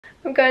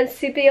I'm going to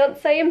see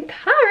Beyonce in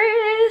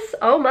Paris.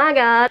 Oh my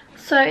god.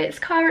 So it's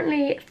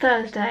currently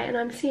Thursday and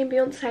I'm seeing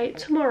Beyonce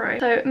tomorrow.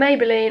 So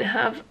Maybelline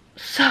have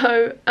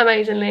so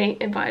amazingly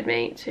invited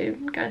me to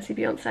go and see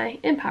Beyonce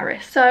in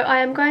Paris. So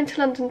I am going to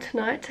London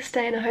tonight to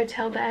stay in a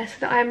hotel there so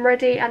that I am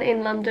ready and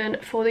in London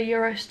for the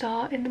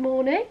Eurostar in the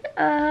morning.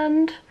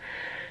 And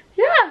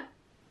yeah,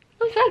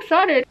 I'm so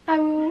excited. I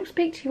will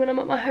speak to you when I'm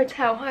at my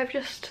hotel. I've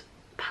just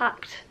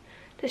packed.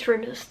 This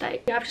room is a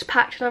state. Yeah, I've just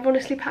packed and I've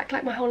honestly packed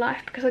like my whole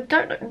life because I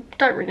don't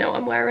really know what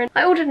I'm wearing.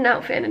 I ordered an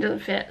outfit and it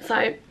doesn't fit,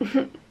 so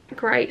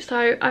great.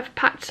 So I've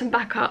packed some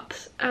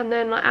backups and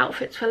then like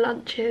outfits for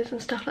lunches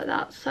and stuff like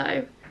that.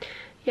 So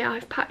yeah,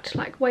 I've packed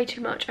like way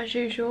too much as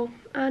usual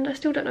and I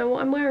still don't know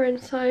what I'm wearing,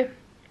 so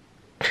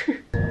on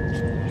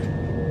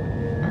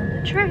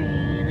the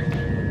train.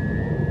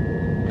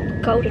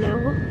 Golden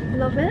hour,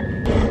 love it.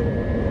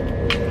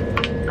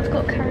 I've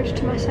got carriage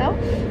to myself.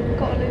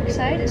 Got a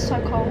Lucasade, it's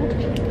so cold.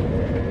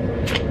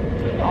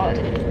 Oh,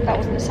 that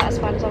wasn't as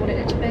satisfying as I wanted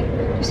it to be. Do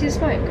you see the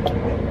smoke?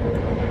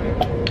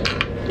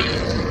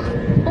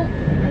 Oh,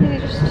 I think I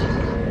just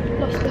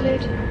lost the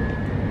lid.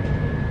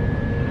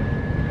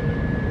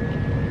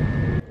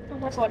 Oh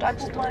my god, I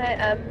bought my,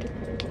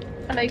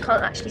 I know you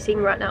can't actually see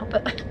me right now,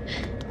 but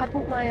I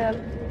bought my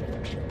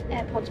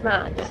AirPods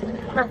Max and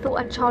I thought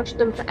I'd charged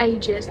them for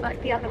ages,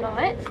 like the other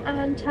night,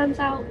 and turns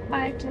out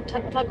I didn't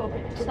turn the plug on,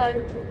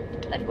 so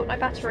they've got no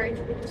battery.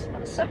 So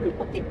that's so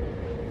annoying.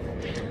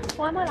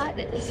 Why am I like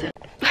this?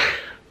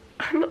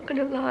 I'm not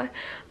gonna lie,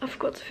 I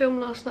forgot to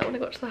film last night when I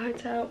got to the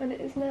hotel and it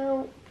is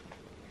now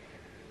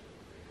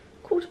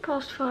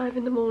 5:15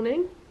 in the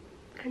morning.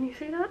 Can you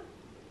see that?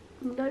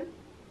 No,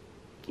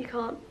 you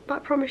can't, but I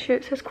promise you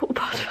it says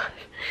 5:15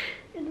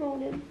 in the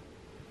morning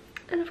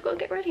and I've got to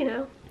get ready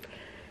now.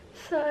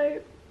 So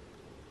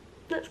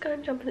let's go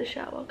and jump in the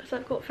shower because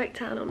I've got fake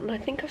tan on and I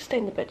think I've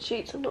stained the bed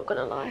sheets, I'm not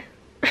gonna lie.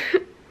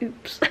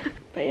 Oops.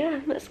 But yeah,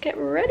 let's get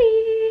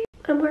ready.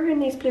 I'm wearing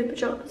these blue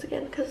pyjamas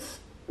again because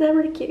they're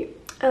really cute.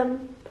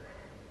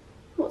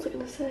 What was I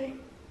gonna say?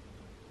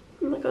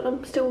 Oh my god,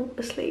 I'm still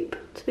asleep,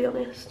 to be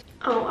honest.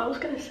 Oh, I was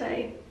gonna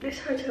say, this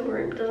hotel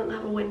room doesn't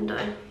have a window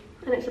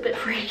and it's a bit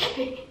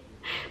freaky.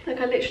 Like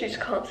I literally just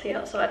can't see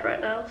outside right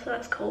now, so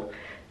that's cool.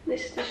 And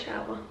this is the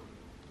shower.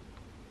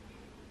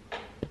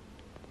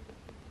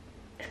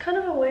 It's kind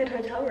of a weird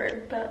hotel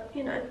room, but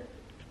you know,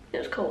 it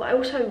was cool. I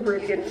also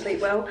really didn't sleep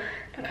well.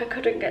 Like I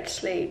couldn't get to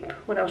sleep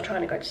when I was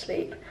trying to go to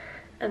sleep.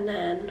 And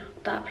then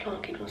that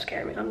plant keeps on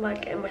scaring me. I'm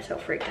like getting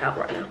myself freaked out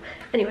right now.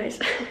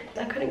 Anyways,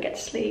 I couldn't get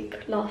to sleep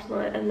last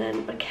night and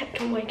then I kept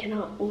on waking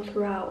up all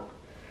throughout.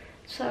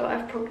 So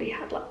I've probably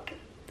had like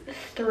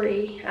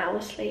 3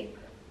 hours sleep.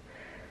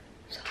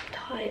 So I'm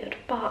tired,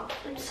 but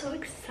I'm so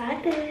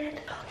excited.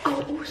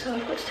 Oh, also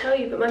I've got to tell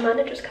you, but my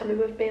manager's coming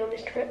with me on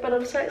this trip and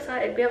I'm so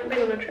excited. We haven't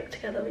been on a trip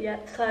together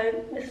yet, so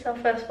this is our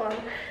first one.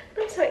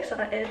 I'm so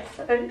excited,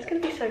 so it's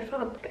gonna be so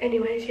fun. But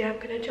anyways, yeah, I'm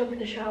gonna jump in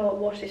the shower,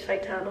 wash this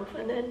fake tan off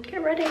and then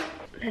get ready.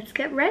 Let's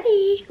get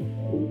ready.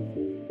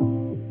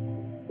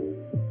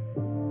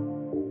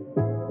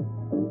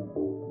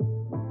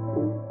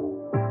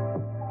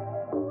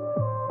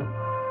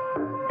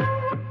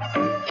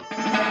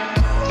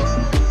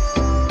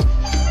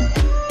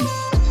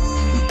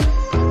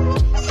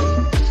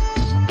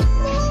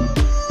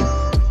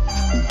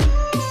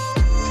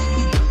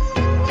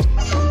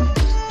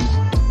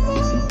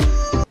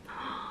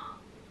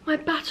 My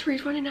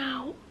battery's running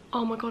out.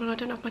 Oh my god, and I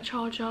don't have my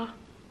charger.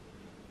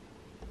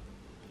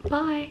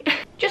 Bye.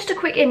 Just a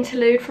quick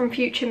interlude from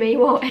future me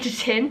while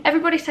editing.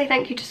 Everybody say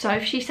thank you to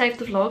Soph. She saved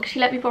the vlog. She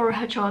let me borrow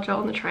her charger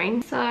on the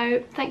train.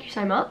 So thank you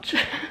so much.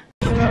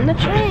 We're on the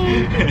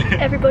train.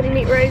 Everybody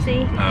meet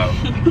Rosie. Oh.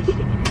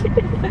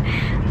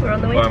 We're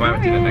on the way to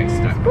Paris. Do the next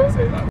step.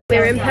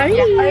 We're in Paris.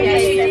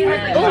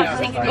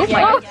 Oh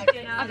my god.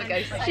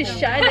 She's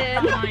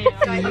shining.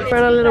 We're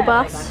on a little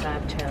bus.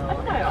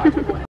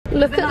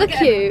 Look at the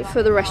queue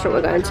for the restaurant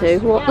we're going to.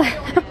 What the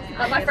hell?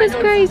 It's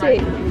crazy.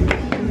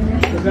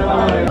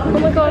 Oh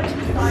my god,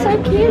 so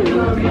cute.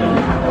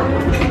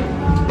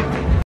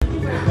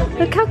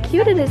 Look how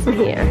cute it is in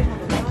here.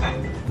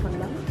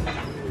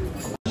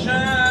 Oh,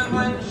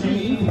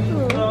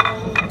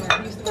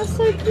 that's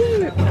so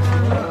cute.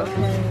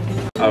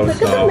 Oh,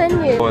 look at the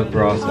menu.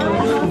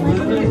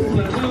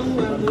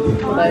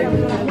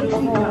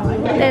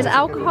 There's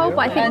alcohol, but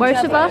I think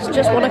most of us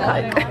just want a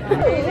Coke.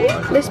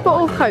 This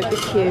bottle of Coke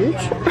is huge.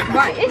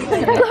 Right, it's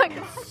like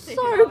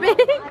so big.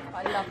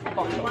 I love the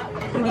bottle.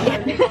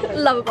 Yeah.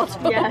 Love a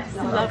bottle. Yes,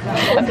 love it.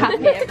 I'm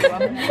happy,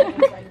 everyone.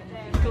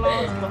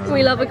 We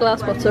love a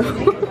glass bottle.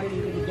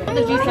 I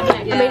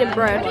mean in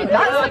bread.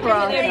 That's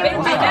bread.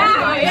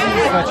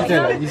 What you do?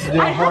 You used to do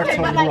a heart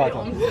on the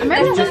bottom.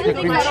 It's just the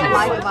green cheese. I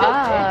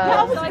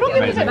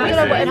don't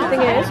know what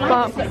everything is,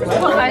 but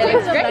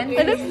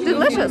it looks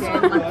delicious.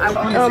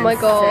 Oh my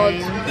god.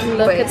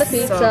 Look at the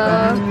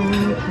pizza.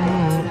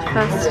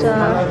 Pasta.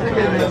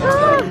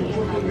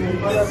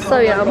 So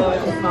yum.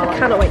 I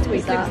cannot wait to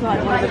eat that.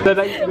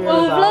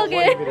 We'll vlog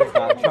it.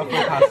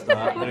 Chocolate pasta,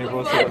 and we've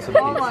also got some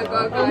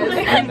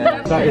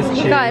pizza. That is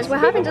cheese. Guys, we're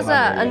having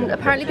dessert and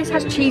apparently this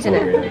has cheese in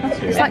it.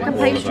 It's like a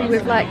pastry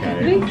with like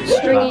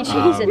stringy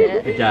cheese in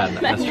it. Again,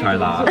 let's try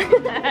that.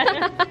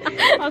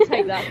 I'll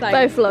take that.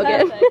 Thanks. Both vlog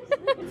it.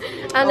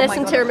 And there's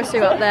some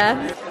tiramisu up there.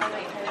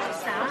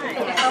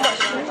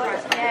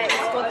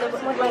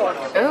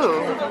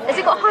 Ooh. Has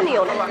it got honey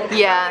on it?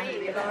 Yeah.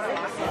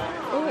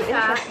 Ooh,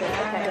 interesting.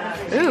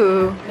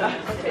 Ooh.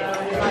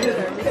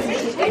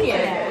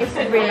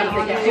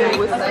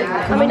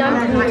 I mean,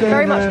 I'm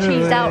very much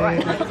cheesed out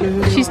right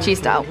now. She's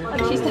cheesed out. I'm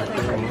cheesed out.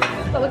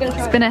 But we're gonna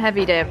try It's been a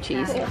heavy day of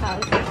cheese.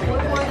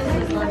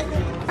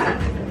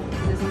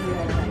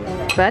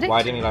 Verdict?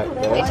 Why didn't you like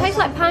It this? tastes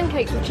like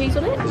pancakes with cheese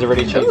on it. Is it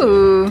really cheesy?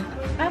 Ooh.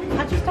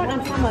 I just don't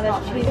understand why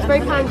there's cheese. It's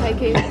very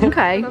pancakey.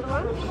 Okay.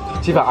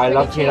 To be fair, I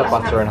love peanut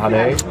butter and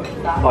honey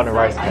on a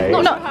rice cake.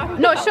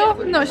 Not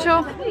sure. Not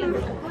sure.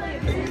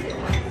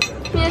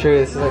 True,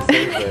 this is like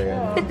Sainsbury.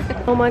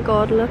 Oh my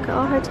god, look at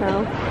our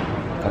hotel.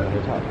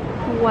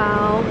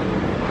 Wow.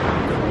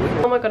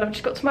 Oh my god, I've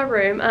just got to my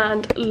room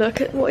and look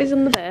at what is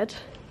in the bed.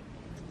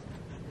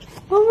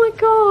 Oh my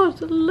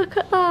god, look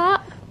at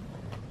that.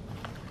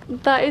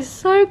 That is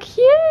so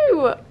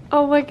cute.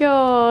 Oh my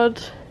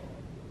god.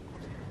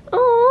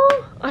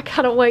 Oh, I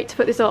cannot wait to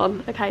put this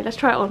on. Okay, let's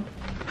try it on.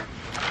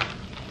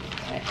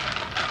 Okay.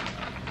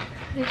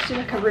 I need to do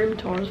like a room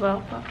tour as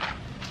well. But...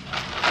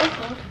 oh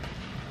god.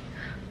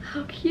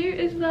 How cute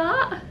is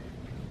that?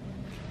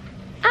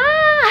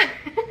 Ah!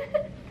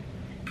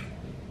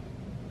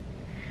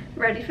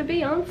 Ready for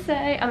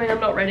Beyonce. I mean, I'm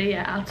not ready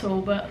yet at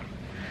all, but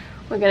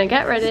we're gonna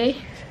get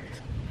ready.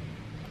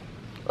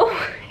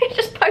 Oh, it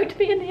just poked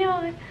me in the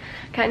eye.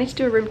 Okay, I need to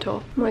do a room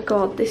tour. Oh my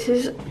god, this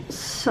is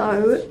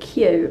so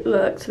cute.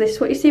 Look, so this is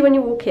what you see when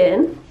you walk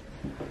in.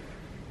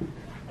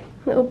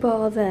 Little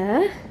bar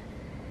there.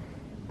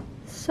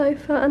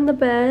 Sofa and the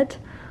bed.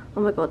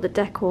 Oh my god, the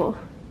decor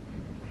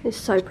is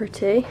so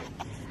pretty.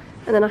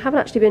 And then I haven't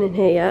actually been in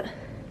here yet.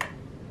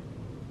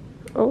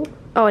 Oh,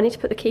 I need to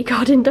put the key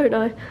card in, don't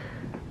I?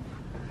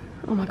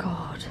 Oh my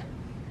god.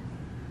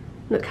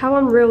 Look how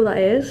unreal that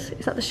is.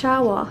 Is that the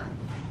shower?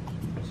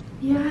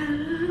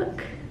 Yeah,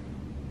 look.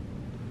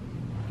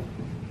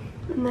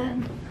 And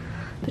then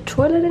the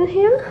toilet in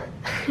here.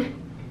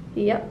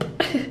 Yep.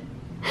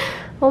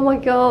 Oh my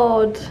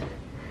god.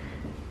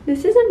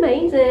 This is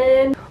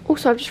amazing.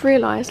 Also, I've just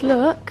realised,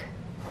 look.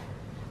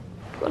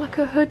 Got like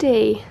a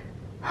hoodie.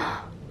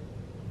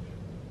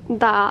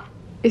 That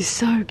is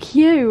so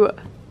cute.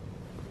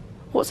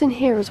 What's in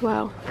here as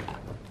well?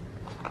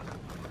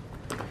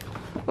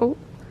 Oh.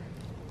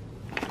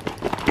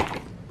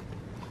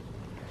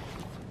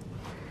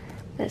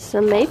 There's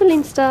some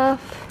Maybelline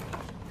stuff.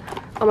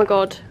 Oh my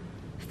god.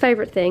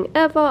 Favourite thing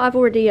ever. I've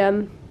already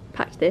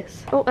packed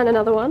this. Oh, and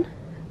another one.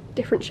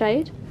 Different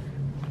shade.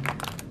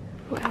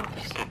 What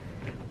else?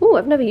 Oh,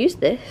 I've never used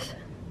this.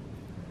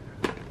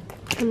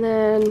 And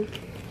then,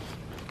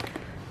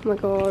 oh my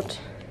god,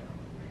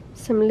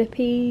 some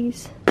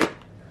lippies.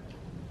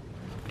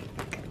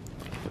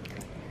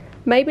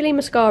 Maybelline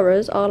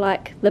mascaras are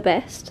like the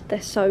best.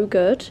 They're so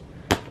good.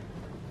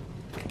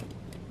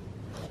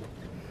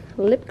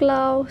 Lip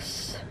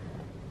gloss.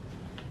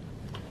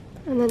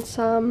 And then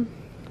some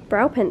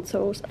brow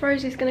pencils.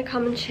 Rosie's gonna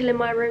come and chill in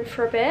my room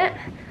for a bit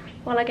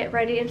while I get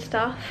ready and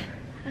stuff.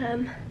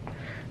 And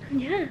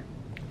yeah,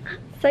 I'm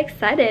so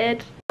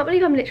excited. I can't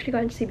believe I'm literally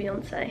going to see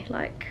Beyonce.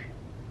 Like,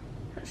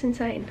 that's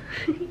insane.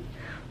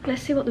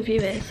 Let's see what the view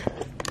is.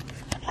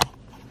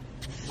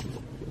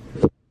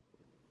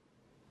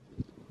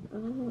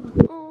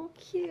 Oh,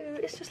 cute.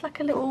 It's just like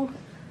a little...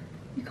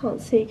 you can't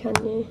see, can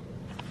you?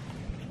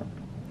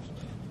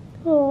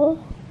 Oh,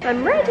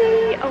 I'm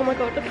ready. Oh my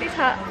god, look at this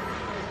hat.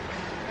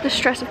 The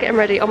stress of getting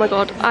ready. Oh my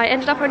god. I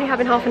ended up only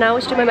having half an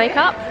hour to do my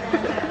makeup.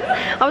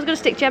 I was going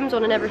to stick gems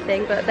on and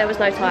everything, but there was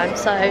no time.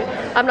 So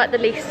I'm like the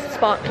least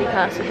sparkly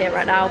person here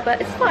right now, but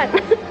it's fine.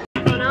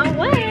 On our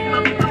way.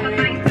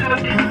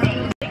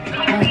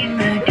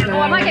 Oh,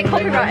 I might get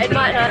copyrighted,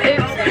 mightn't I?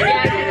 Oops.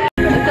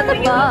 Look at the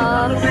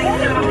bus.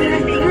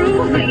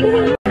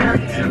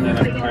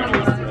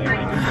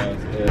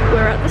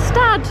 We're at the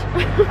stud.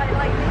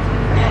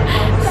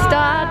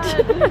 Stud.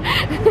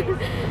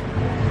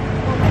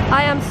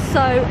 I am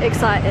so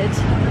excited.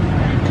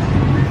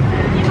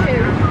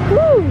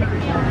 Woo.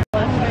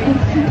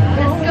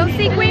 Let's go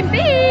see Queen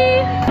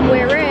Bee.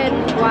 We're in.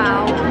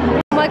 Wow.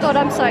 Oh my god,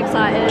 I'm so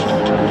excited.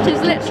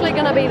 She's literally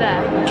gonna be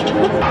there.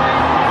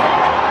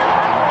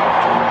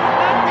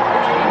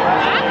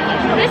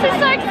 This is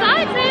so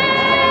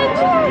exciting.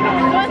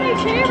 Why are they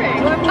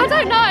cheering? I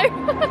don't know.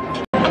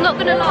 I'm not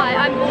gonna lie,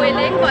 I'm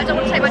boiling, but I don't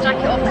want to take my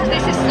jacket off because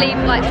this is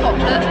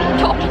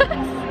topless.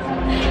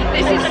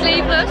 This is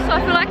sleeveless, so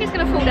I feel like it's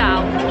going to fall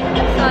down.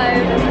 So,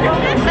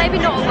 maybe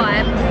not a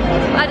vibe.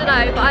 I don't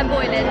know, but I'm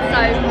boiling,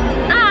 so...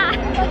 ah!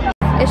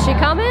 Is she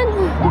coming?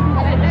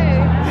 I don't know.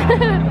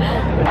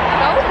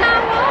 Golden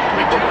hour!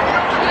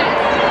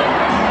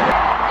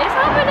 It's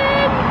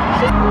happening!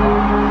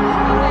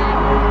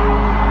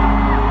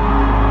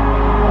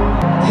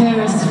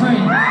 Paris is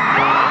free.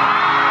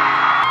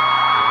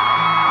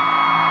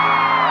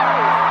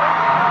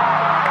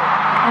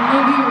 I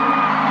love you.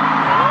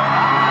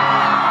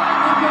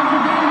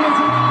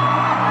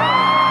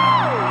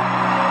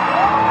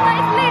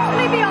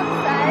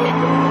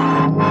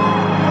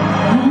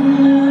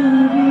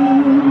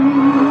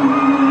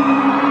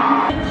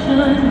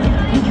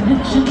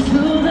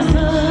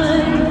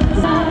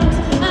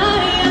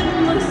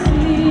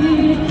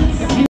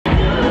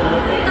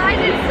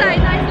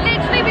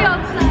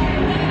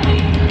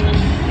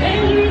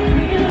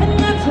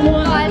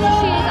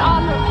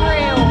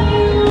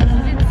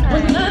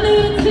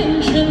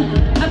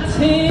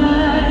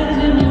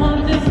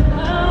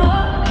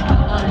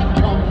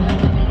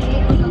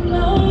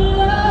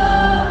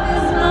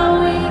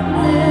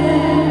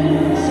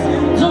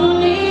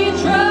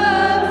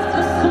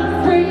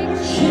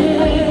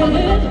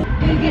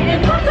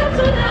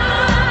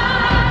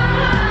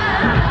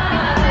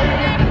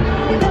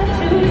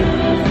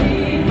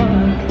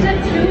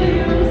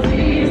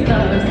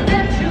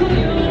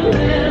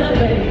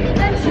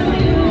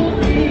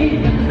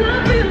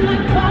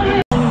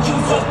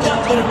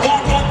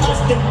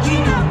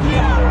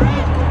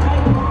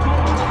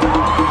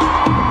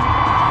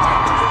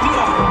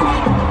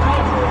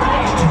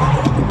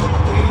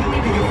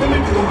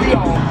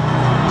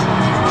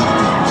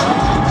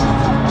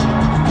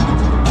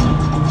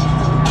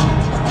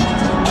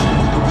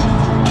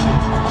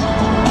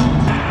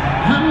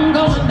 I'm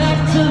going back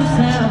to the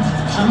sound.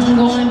 I'm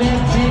going back,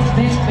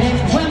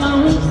 back, where my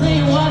roots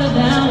ain't watered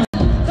down.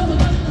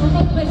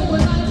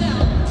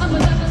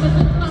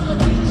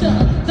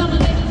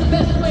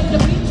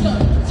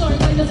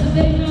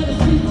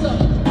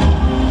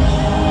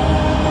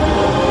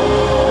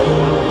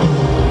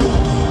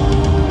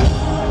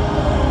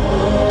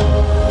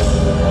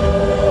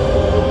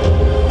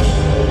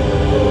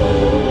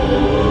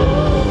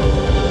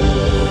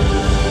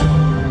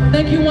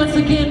 Thank you once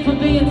again for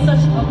being such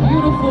a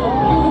beautiful,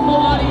 beautiful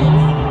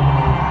audience.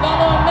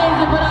 Y'all are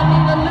amazing, but I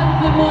need a little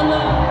bit more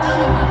love. A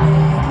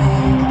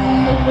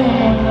little bit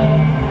more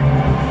love.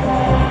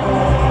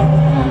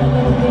 A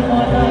little bit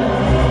more love.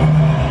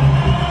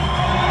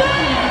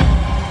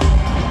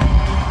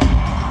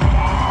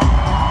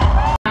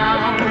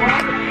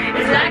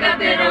 It's like I've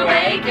been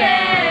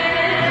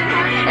awakened.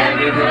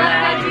 Every rule I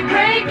had to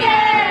break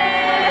it.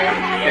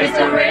 It's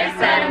a risk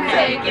that I'm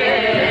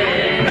taking.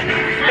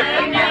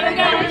 I'm never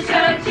gonna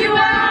shut you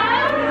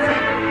out.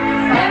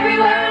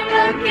 Everywhere I'm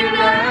looking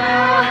up.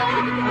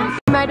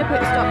 Made a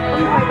pit stop on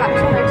the way back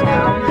to the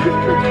hotel.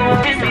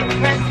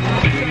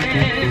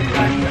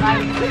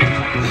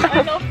 I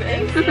love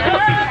this. So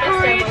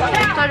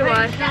do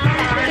I.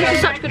 This is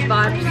such good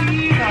vibes.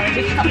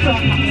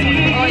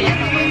 Oh yeah.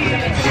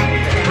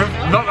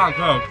 Not that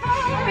good.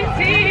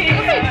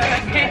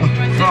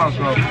 Not that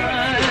good.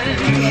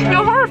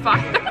 You're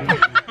horrified.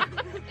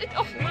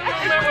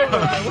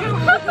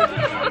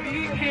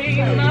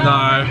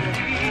 No.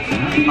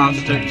 I'll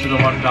stick to the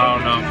one down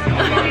now.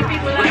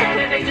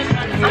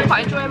 I'm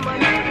quite enjoying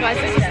mine. Guys,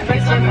 this is the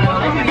best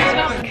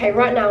one. Okay,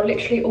 right now,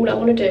 literally all I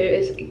want to do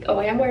is... Oh,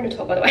 I am wearing a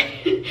top, by the way.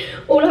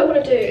 All I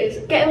want to do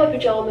is get in my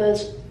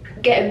pyjamas,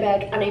 get in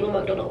bed, and eat my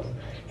McDonald's.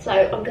 So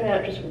I'm going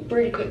to just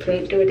really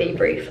quickly do a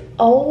debrief.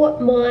 Oh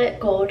my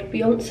god,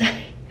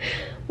 Beyonce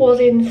was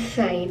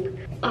insane.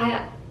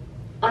 I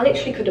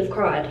literally could have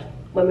cried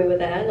when we were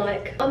there.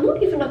 Like, I'm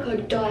not even like a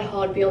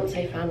die-hard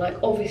Beyonce fan. Like,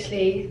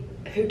 obviously,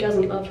 who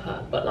doesn't love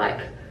her? But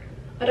like,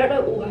 I don't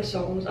know all her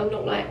songs. I'm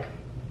not like...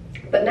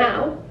 But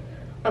now,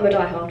 I'm a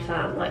die-hard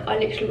fan. Like, I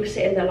literally was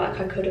sitting there like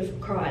I could have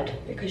cried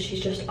because she's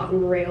just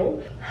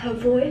unreal. Her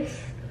voice,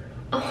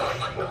 oh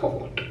my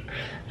god.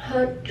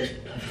 Her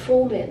just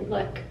performing,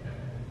 like,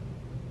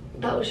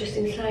 that was just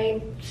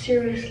insane.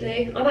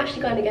 Seriously. I'm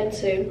actually going again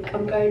soon.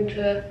 I'm going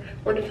to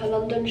one of her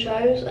London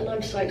shows and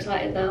I'm so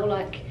excited now,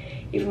 like,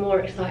 even more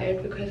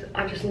excited because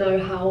I just know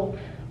how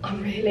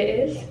unreal it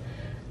is.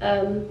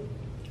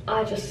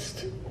 I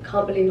just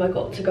can't believe I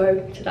got to go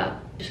to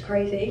that. Just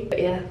crazy. But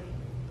yeah,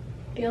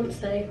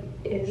 Beyonce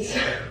is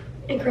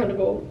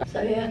incredible.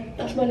 So yeah,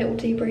 that's my little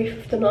debrief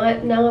of the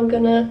night. Now I'm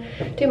gonna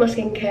do my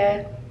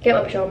skincare, get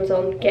my pyjamas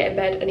on, get in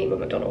bed and eat my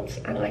McDonald's,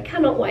 and I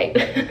cannot wait.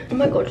 Oh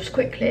my god, just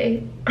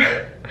quickly,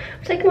 I'm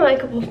taking my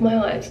makeup off my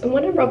eyes, and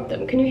when I rub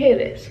them, can you hear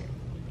this?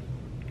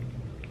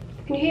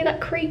 Can you hear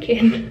that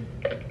creaking?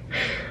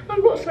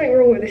 I've got something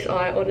wrong with this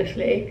eye,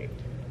 honestly.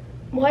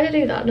 Why did I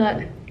do that?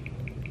 Like,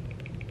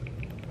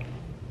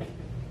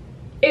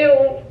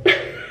 ew.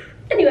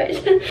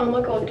 Anyways, oh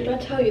my god, did I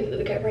tell you that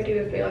the Get Ready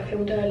With Me I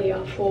filmed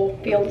earlier for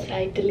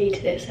Beyonce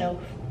deleted itself?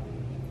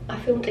 I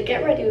filmed a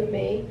Get Ready With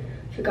Me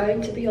for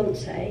going to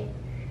Beyonce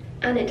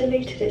and it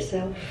deleted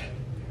itself.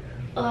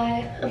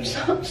 I am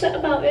so upset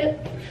about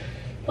it,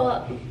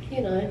 but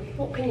you know,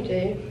 what can you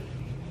do?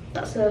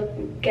 That's a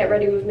Get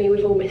Ready With Me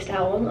we've all missed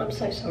out on. I'm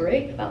so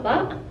sorry about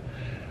that.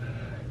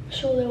 I'm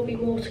sure there will be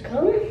more to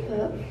come,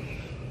 but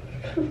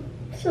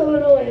so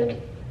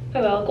annoyed.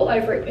 Oh well, I got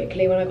over it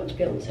quickly when I got to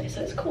Beyonce,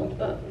 so it's cool,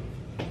 but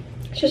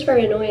it's just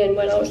very annoying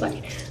when I was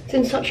like, it's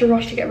in such a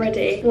rush to get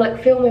ready. And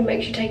like, filming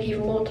makes you take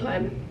even more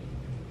time.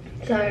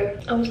 So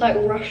I was like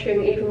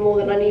rushing even more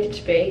than I needed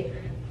to be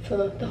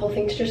for the whole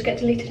thing to just get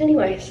deleted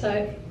anyway,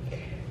 so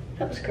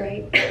that was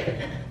great.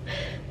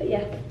 But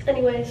yeah,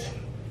 anyways,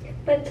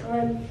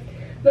 bedtime,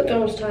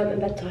 McDonald's time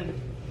and bedtime.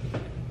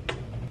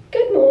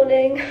 Good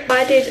morning.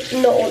 I did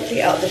not want to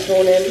get up this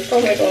morning.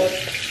 Oh my god,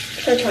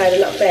 so tired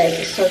and that bed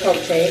is so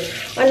comfy.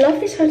 I love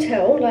this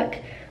hotel.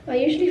 Like, I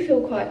usually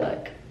feel quite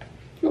like,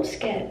 not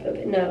scared, but a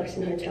bit nervous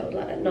in hotels.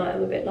 Like at night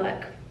I'm a bit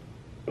like,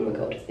 oh my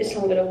god, is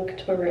someone gonna walk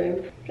into my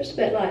room? Just a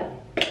bit like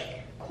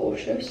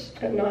cautious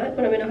at night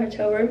when I'm in a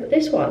hotel room. But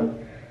this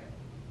one,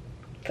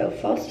 fell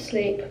fast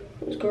asleep.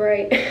 It was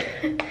great.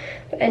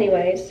 But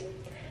anyways,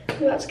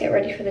 I'm about to get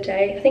ready for the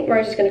day. I think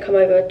Rose is gonna come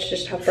over to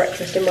just have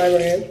breakfast in my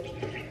room.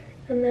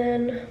 And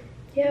then,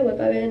 yeah, we're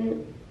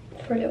going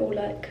for a little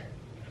like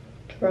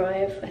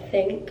drive, I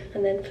think,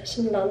 and then for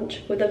some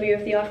lunch with a view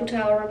of the Eiffel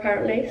Tower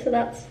apparently, so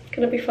that's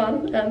gonna be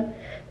fun.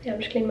 Yeah, I'm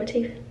just cleaning my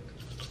teeth.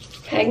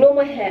 Okay, ignore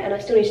my hair, and I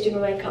still need to do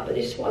my makeup, but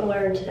this is what I'm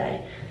wearing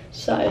today.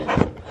 So,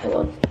 hang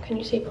on, can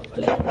you see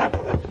properly?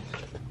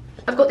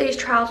 I've got these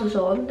trousers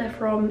on. They're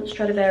from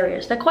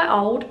Stradivarius. They're quite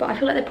old, but I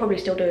feel like they probably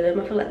still do them.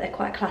 I feel like they're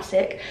quite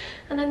classic.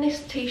 And then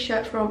this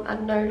t-shirt from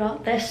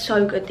Adanola. They're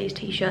so good, these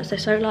t-shirts. They're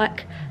so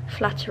like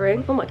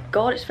flattering. Oh my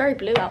god, it's very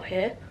blue out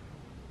here.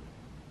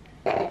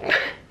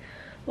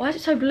 Why is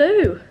it so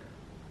blue?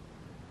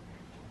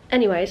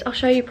 Anyways, I'll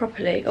show you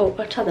properly. Oh,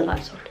 I'll turn the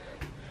lights on.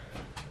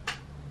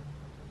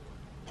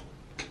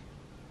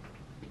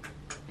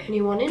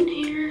 Anyone in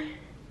here?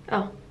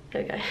 Oh,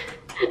 there we go.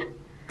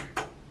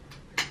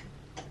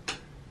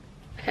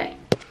 Okay.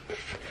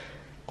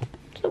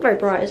 It's not very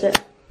bright, is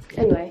it?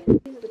 Anyway,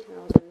 these are the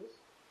trousers.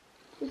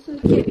 They're so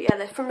cute. Yeah,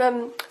 they're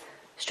from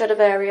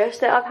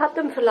Stradivarius. I've had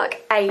them for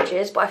like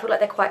ages, but I feel like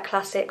they're quite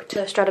classic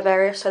to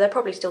Stradivarius, so they're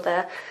probably still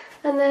there.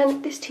 And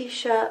then this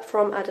t-shirt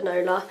from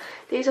Adanola.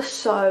 These are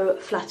so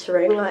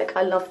flattering, like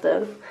I love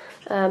them.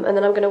 And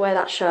then I'm going to wear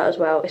that shirt as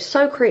well. It's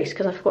so creased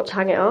because I forgot to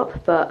hang it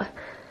up, but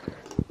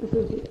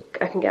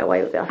I can get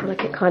away with it. I feel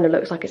like it kind of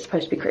looks like it's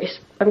supposed to be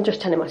creased. I'm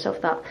just telling myself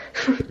that.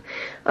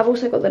 I've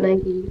also got the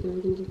navy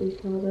versions of these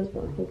trousers,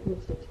 but I think I'm going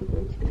to stick to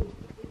the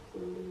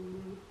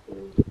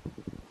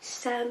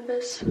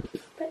Sambas.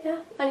 But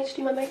yeah, I need to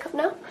do my makeup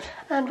now.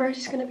 And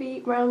Rosie's going to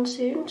be round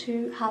soon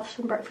to have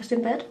some breakfast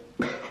in bed.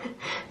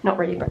 Not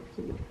really breakfast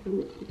in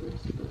bed,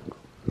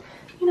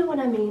 you know what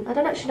I mean. I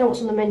don't actually know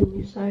what's on the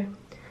menu, so I've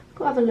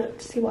got to have a look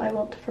to see what I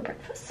want for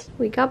breakfast.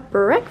 We got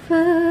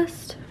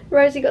breakfast.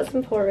 Rosie got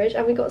some porridge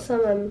and we got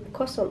some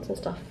croissants and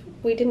stuff.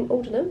 We didn't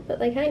order them, but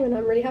they came and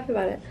I'm really happy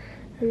about it.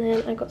 And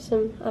then I got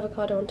some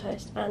avocado on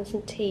toast and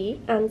some tea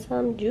and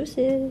some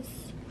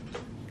juices.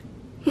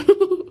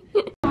 Oh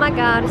my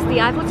god, it's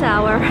the Eiffel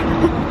Tower.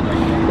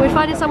 We're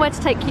finding somewhere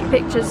to take cute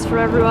pictures for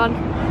everyone.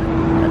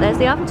 But there's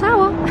the Eiffel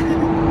Tower.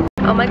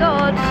 Oh my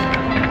god,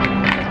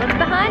 what's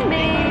behind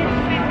me?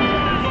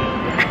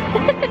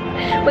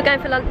 We're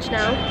going for lunch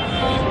now.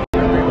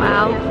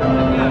 Wow.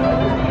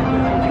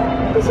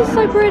 This is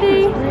so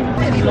pretty.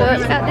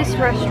 Look at this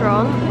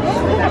restaurant.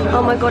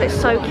 Oh my god, it's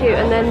so cute.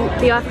 And then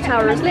the Eiffel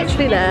Tower is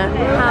literally there.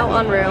 How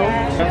unreal.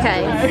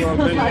 Okay.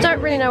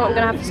 Don't really know what I'm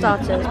going to have for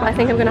starters, but I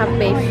think I'm going to have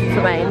beef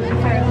for main.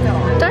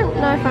 Don't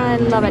know if I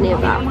love any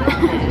of that.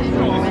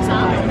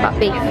 But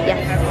beef, yes.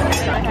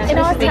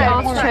 This is the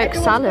artichoke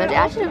salad. It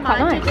actually looks quite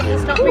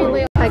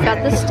nice. I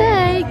got the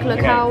steak.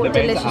 Look how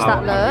delicious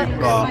that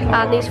looks.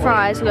 And these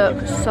fries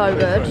look so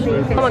good.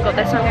 Oh my god,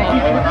 they're so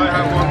hot.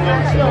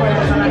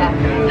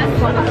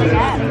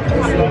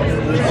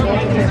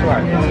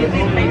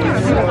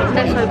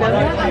 They're so good.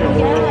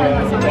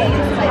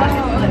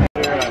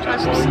 Try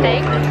some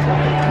steak.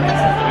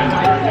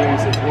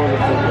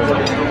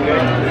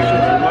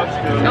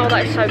 Oh,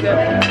 that is so good.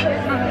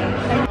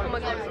 Oh my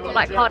god, we've got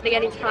like hardly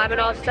any time in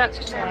our desserts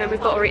just coming.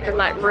 We've got to eat them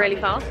like really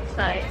fast.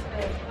 So.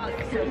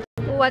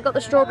 Oh, I got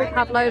the strawberry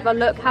pavlova.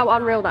 Look how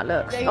unreal that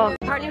looks. Oh,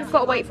 apparently we've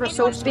got to wait for a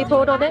sauce to be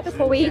poured on it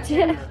before we eat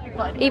it.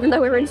 Even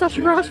though we're in such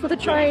a rush for the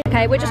train.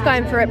 Okay, we're just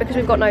going for it because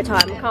we've got no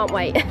time. Can't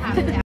wait.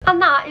 And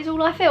that is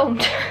all I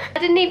filmed. I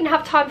didn't even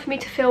have time for me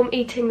to film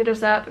eating the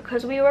dessert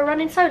because we were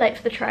running so late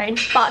for the train,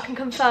 but I can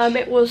confirm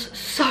it was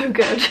so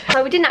good.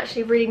 So we didn't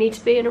actually really need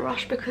to be in a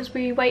rush because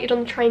we waited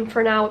on the train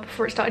for an hour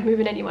before it started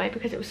moving anyway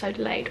because it was so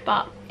delayed,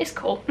 but it's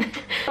cool.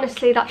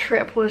 Honestly, that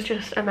trip was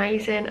just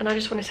amazing and I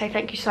just want to say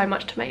thank you so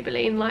much to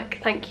Maybelline.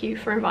 Like, thank you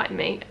for inviting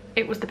me.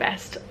 It was the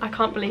best. I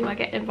can't believe I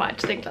get invited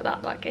to things like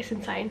that. Like, it's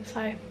insane.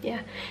 So yeah,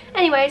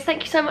 anyways,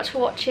 thank you so much for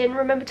watching.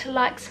 Remember to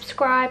like,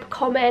 subscribe,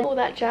 comment, all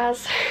that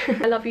jazz.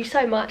 I love you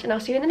so much and I'll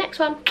see you in the next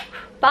one.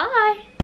 Bye.